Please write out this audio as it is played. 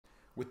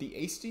With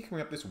the ACT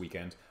coming up this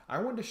weekend, I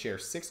wanted to share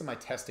 6 of my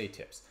test day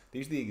tips.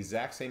 These are the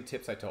exact same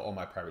tips I tell all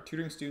my private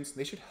tutoring students.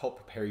 They should help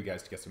prepare you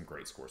guys to get some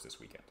great scores this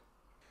weekend.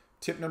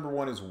 Tip number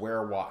 1 is wear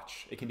a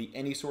watch. It can be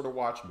any sort of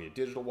watch. It can be a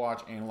digital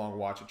watch, analog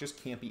watch. It just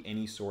can't be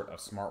any sort of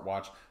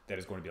smartwatch that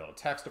is going to be able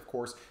to text, of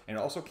course. And it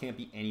also can't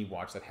be any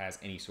watch that has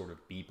any sort of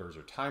beepers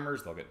or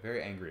timers. They'll get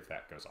very angry if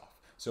that goes off.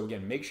 So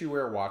again, make sure you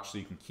wear a watch so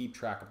you can keep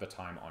track of the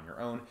time on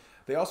your own.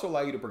 They also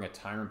allow you to bring a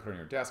timer and put it on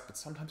your desk, but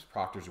sometimes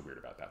proctors are weird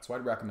about that. So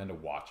I'd recommend a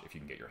watch if you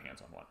can get your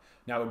hands on one.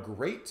 Now, a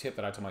great tip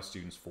that I tell my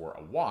students for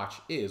a watch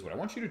is what I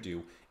want you to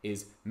do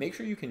is make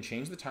sure you can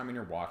change the time on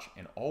your watch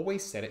and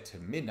always set it to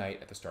midnight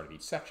at the start of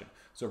each section.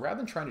 So rather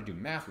than trying to do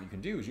math, what you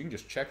can do is you can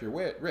just check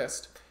your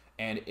wrist,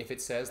 and if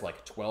it says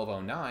like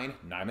 12:09,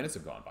 9 minutes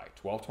have gone by.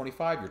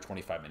 12:25, you're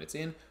 25 minutes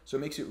in. So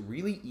it makes it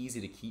really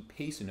easy to keep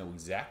pace and know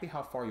exactly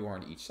how far you are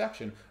into each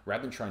section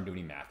rather than trying to do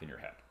any math in your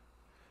head.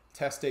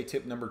 Test day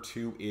tip number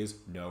 2 is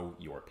know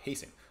your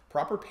pacing.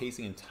 Proper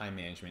pacing and time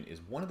management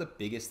is one of the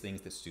biggest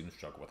things that students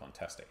struggle with on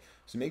test day.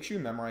 So make sure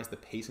you memorize the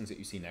pacings that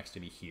you see next to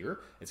me here.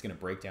 It's going to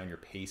break down your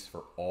pace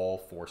for all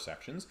 4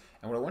 sections.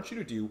 And what I want you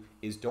to do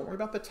is don't worry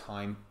about the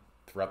time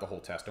throughout the whole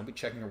test. Don't be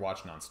checking your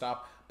watch nonstop,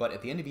 but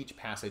at the end of each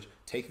passage,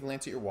 take a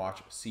glance at your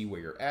watch, see where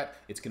you're at.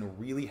 It's going to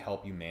really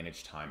help you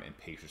manage time and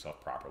pace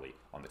yourself properly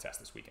on the test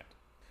this weekend.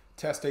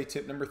 Test day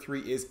tip number 3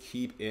 is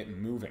keep it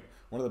moving.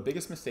 One of the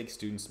biggest mistakes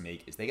students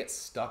make is they get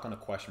stuck on a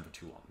question for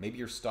too long. Maybe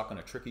you're stuck on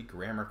a tricky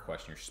grammar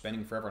question, you're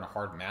spending forever on a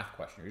hard math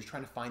question, you're just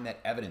trying to find that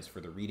evidence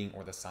for the reading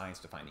or the science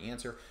to find the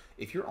answer.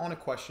 If you're on a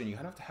question, you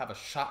have to have a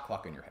shot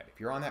clock in your head. If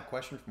you're on that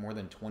question for more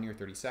than 20 or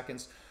 30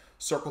 seconds,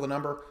 circle the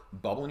number,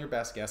 bubble in your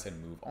best guess,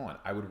 and move on.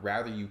 I would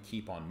rather you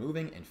keep on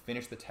moving and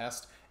finish the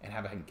test and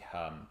having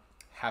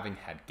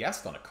had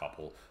guessed on a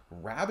couple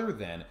rather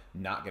than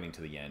not getting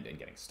to the end and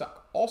getting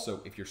stuck.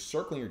 Also, if you're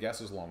circling your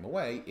guesses along the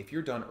way, if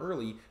you're done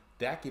early,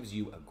 that gives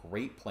you a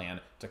great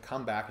plan to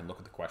come back and look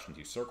at the questions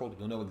you circled.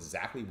 You'll know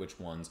exactly which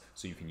ones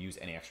so you can use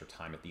any extra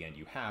time at the end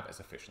you have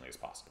as efficiently as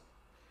possible.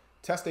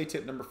 Test day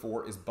tip number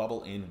 4 is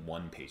bubble in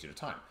 1 page at a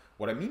time.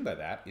 What I mean by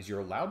that is you're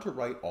allowed to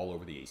write all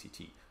over the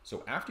ACT.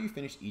 So after you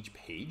finish each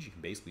page, you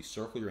can basically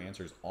circle your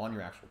answers on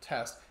your actual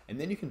test, and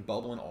then you can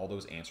bubble in all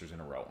those answers in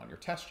a row on your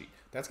test sheet.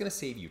 That's going to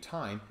save you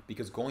time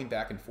because going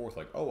back and forth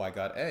like, oh, I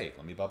got A,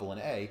 let me bubble an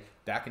A,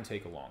 that can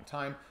take a long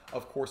time.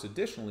 Of course,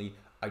 additionally,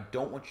 I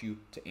don't want you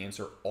to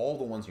answer all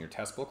the ones in your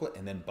test booklet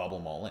and then bubble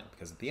them all in.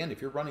 Because at the end,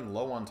 if you're running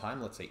low on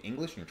time, let's say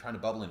English, and you're trying to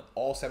bubble in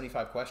all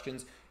 75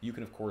 questions, you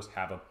can of course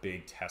have a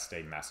big test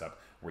day mess up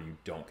where you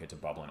don't get to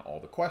bubble in all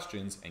the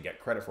questions and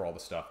get credit for all the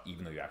stuff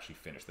even though you actually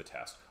finished the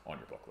test on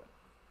your booklet.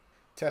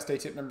 Test day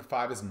tip number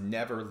 5 is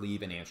never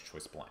leave an answer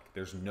choice blank.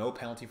 There's no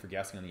penalty for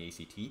guessing on the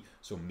ACT,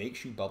 so make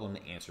sure you bubble in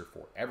the answer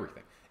for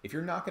everything. If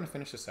you're not going to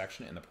finish the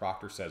section and the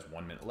proctor says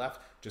 1 minute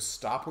left, just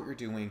stop what you're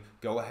doing,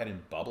 go ahead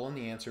and bubble in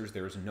the answers.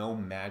 There is no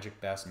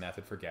magic best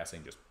method for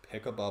guessing. Just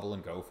pick a bubble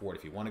and go for it.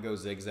 If you want to go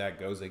zigzag,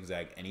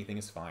 anything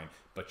is fine,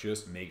 but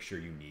just make sure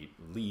you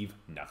leave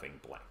nothing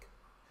blank.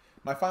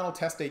 My final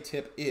test day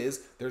tip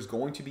is there's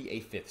going to be a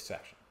 5th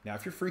section. Now,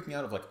 if you're freaking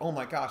out of like, oh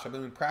my gosh, I've been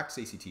doing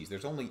practice ACTs,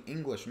 there's only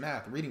English,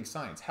 math, reading,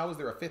 science, how is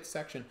there a 5th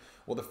section?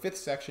 Well, the 5th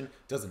section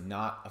does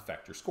not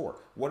affect your score.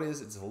 What it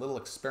is, it's a little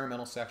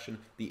experimental section.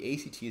 The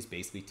ACT is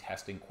basically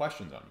testing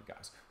questions on you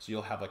guys. So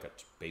you'll have like a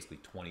basically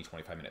 20,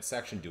 25 minute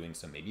section doing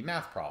some maybe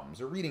math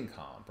problems or reading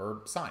comp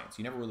or science.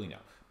 You never really know.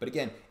 But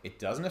again, it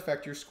doesn't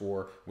affect your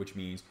score, which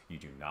means you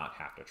do not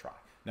have to try.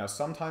 Now,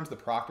 sometimes the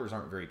proctors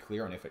aren't very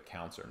clear on if it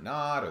counts or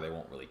not, or they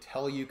won't really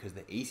tell you because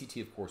the ACT,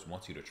 of course,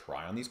 wants you to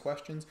try on these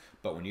questions.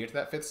 But when you get to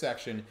that 5th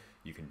section,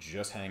 you can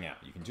just hang out.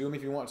 You can do them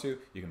if you want to.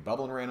 You can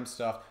bubble in random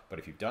stuff. But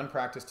if you've done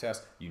practice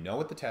tests, you know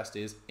what the test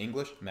is: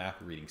 English,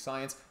 math, reading,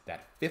 science.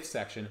 That 5th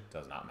section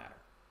does not matter.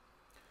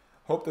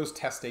 Hope those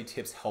test day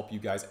tips help you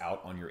guys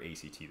out on your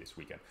ACT this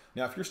weekend.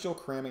 Now, if you're still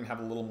cramming, have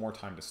a little more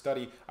time to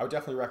study, I would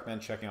definitely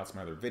recommend checking out some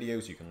other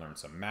videos. You can learn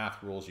some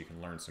math rules, you can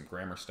learn some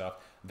grammar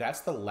stuff. That's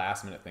the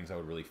last minute things I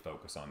would really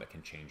focus on that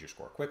can change your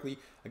score quickly.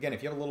 Again,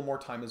 if you have a little more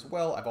time as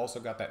well, I've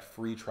also got that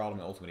free Trial to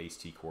My Ultimate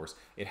ACT course.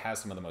 It has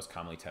some of the most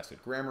commonly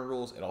tested grammar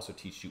rules. It also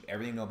teaches you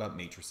everything you know about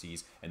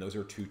matrices, and those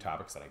are 2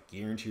 topics that I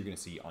guarantee you're going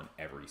to see on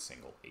every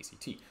single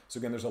ACT. So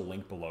again, there's a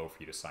link below for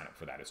you to sign up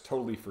for that. It's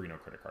totally free, no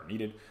credit card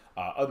needed.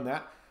 Other than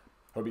that,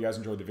 hope you guys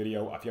enjoyed the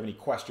video. If you have any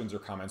questions or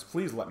comments,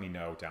 please let me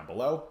know down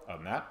below.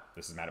 Other than that,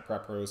 this is Matt at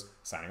Prep Pros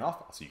signing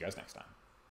off. I'll see you guys next time.